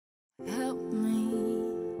Help me.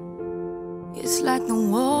 It's like the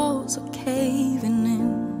walls are caving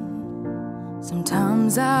in.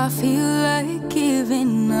 Sometimes I feel like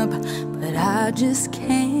giving up, but I just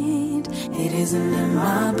can't. It isn't in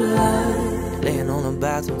my blood. Laying on the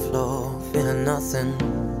bathroom floor, feeling nothing,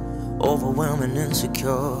 overwhelming,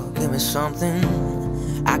 insecure. Give me something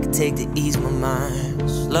I can take to ease my mind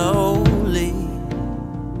slowly.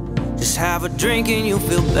 Just have a drink and you'll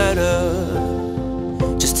feel better.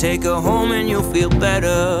 Just take her home and you'll feel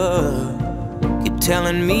better. Keep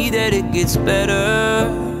telling me that it gets better.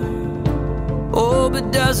 Oh,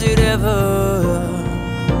 but does it ever?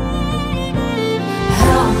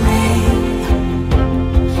 Help me.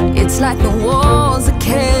 It's like the walls are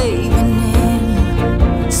caving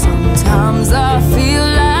in. Sometimes I feel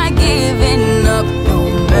like giving